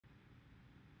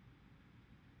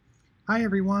Hi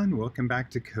everyone, welcome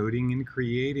back to Coding and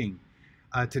Creating.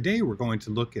 Today we're going to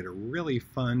look at a really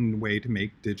fun way to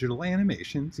make digital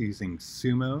animations using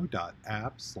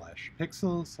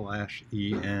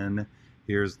sumo.app/pixel/en.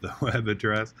 Here's the web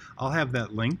address. I'll have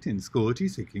that linked in Schoology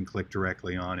so you can click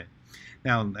directly on it.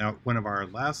 Now, one of our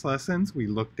last lessons we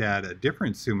looked at a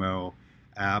different Sumo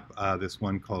app, this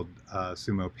one called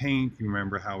Sumo Paint. You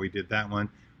remember how we did that one?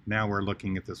 Now we're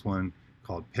looking at this one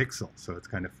called Pixel, so it's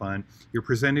kind of fun. You're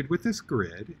presented with this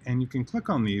grid, and you can click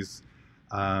on these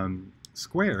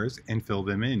squares and fill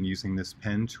them in using this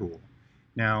pen tool.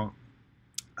 Now,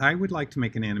 I would like to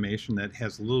make an animation that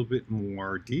has a little bit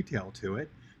more detail to it.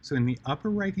 So in the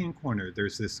upper right-hand corner,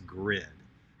 there's this grid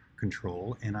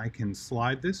control, and I can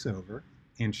slide this over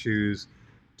and choose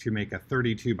to make a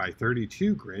 32 by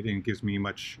 32 grid, and it gives me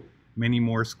many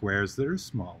more squares that are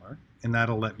smaller, and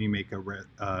that'll let me make a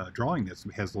drawing that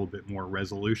has a little bit more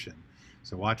resolution.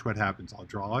 So watch what happens. I'll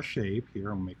draw a shape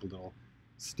here. I'll make a little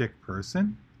stick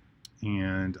person,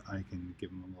 and I can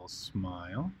give him a little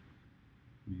smile,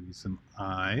 maybe some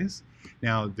eyes.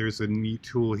 Now there's a neat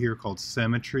tool here called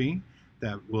symmetry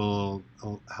that will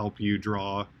help you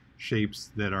draw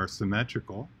shapes that are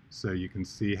symmetrical. So you can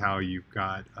see how you've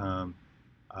got a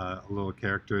little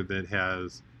character that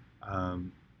has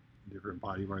different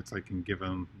body parts. I can give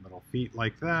him little feet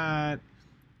like that.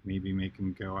 Maybe make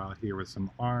him go out here with some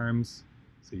arms.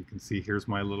 So you can see here's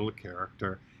my little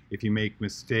character. If you make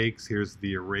mistakes, here's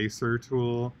the eraser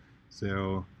tool.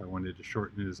 So if I wanted to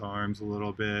shorten his arms a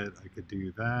little bit, I could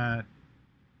do that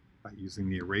by using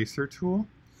the eraser tool.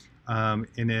 And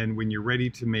then when you're ready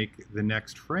to make the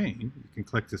next frame, you can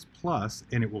click this plus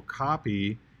and it will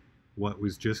copy what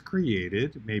was just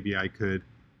created. Maybe I could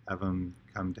have him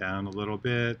come down a little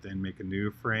bit, then make a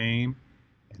new frame,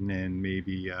 and then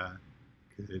maybe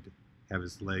could have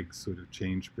his legs sort of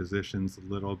change positions a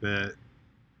little bit.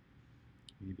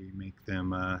 Maybe make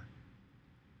them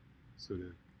sort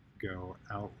of go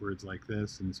outwards like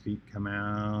this, and his feet come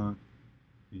out.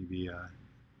 Maybe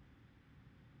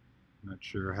not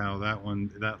sure how that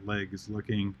leg is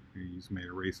looking. Use my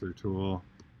eraser tool.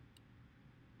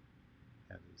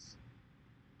 Have his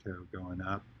toe going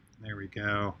up. There we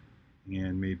go.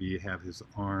 And maybe have his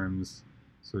arms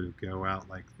sort of go out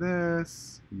like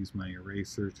this. Use my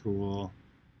eraser tool.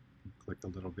 Click a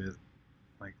little bit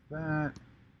like that.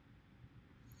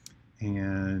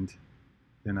 And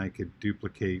then I could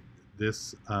duplicate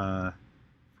this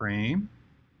frame.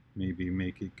 Maybe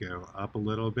make it go up a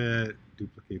little bit.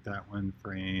 Duplicate that one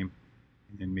frame.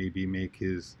 And then maybe make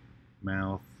his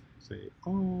mouth say,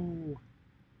 oh.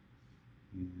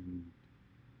 And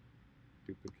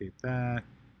duplicate that.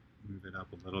 Move it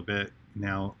up a little bit.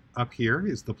 Now up here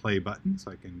is the play button,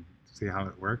 so I can see how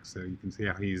it works. So you can see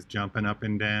how he's jumping up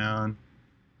and down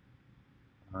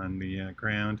on the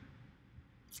ground.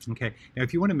 Okay, now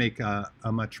if you want to make a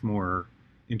much more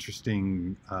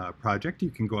interesting project,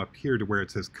 you can go up here to where it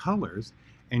says colors,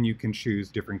 and you can choose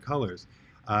different colors.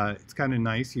 It's kind of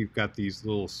nice. You've got these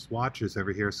little swatches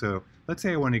over here. So let's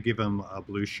say I want to give him a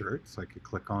blue shirt, so I could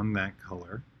click on that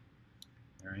color.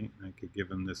 All right, I could give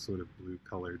him this sort of blue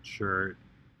colored shirt,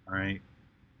 all right,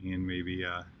 and maybe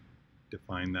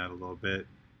define that a little bit.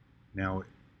 Now,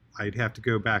 I'd have to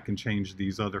go back and change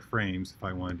these other frames if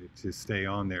I wanted it to stay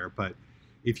on there, but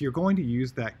if you're going to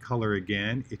use that color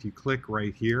again, if you click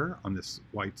right here on this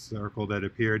white circle that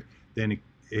appeared, then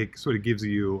it sort of gives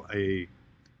you a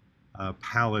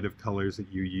palette of colors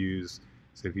that you use.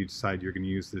 So if you decide you're going to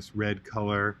use this red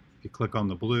color, if you click on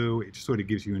the blue, it just sort of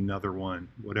gives you another one,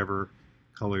 whatever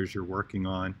colors you're working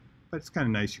on. But it's kind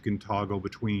of nice. You can toggle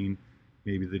between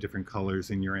maybe the different colors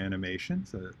in your animation,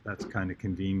 so that's kind of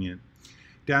convenient.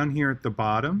 Down here at the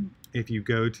bottom, if you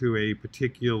go to a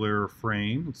particular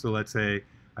frame, so let's say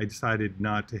I decided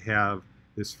not to have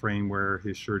this frame where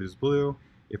his shirt is blue,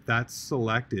 if that's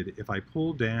selected, if I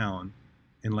pull down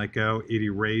and let go, it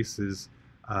erases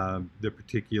the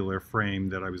particular frame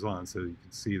that I was on. So you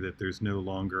can see that there's no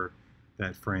longer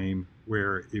that frame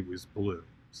where it was blue.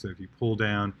 So if you pull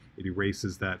down, it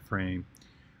erases that frame.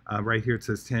 Right here it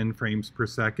says 10 frames per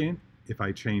second. If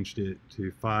I changed it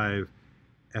to 5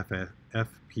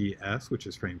 FPS, which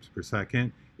is frames per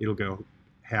second, it'll go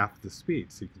half the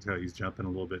speed. So you can tell he's jumping a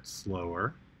little bit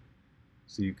slower.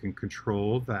 So you can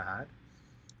control that.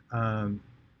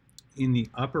 In the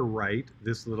upper right,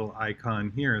 this little icon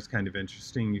here is kind of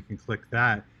interesting. You can click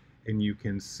that and you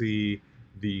can see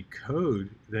the code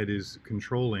that is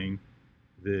controlling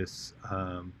this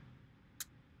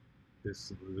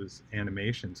this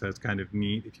animation. So it's kind of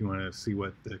neat if you want to see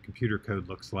what the computer code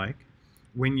looks like.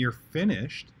 When you're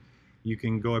finished, you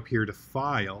can go up here to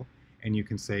File, and you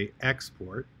can say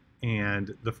Export,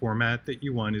 And the format that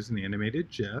you want is an animated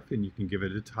GIF, and you can give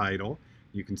it a title.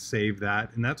 You can save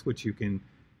that, and that's what you can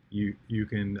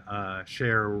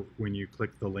share when you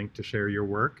click the link to share your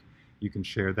work. You can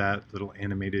share that little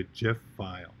animated GIF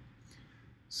file.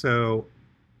 So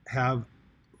have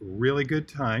really good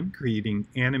time creating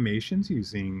animations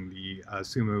using the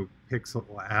Sumo Pixel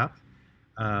app.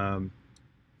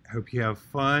 Hope you have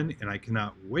fun, and I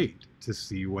cannot wait to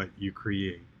see what you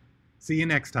create. See you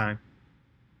next time.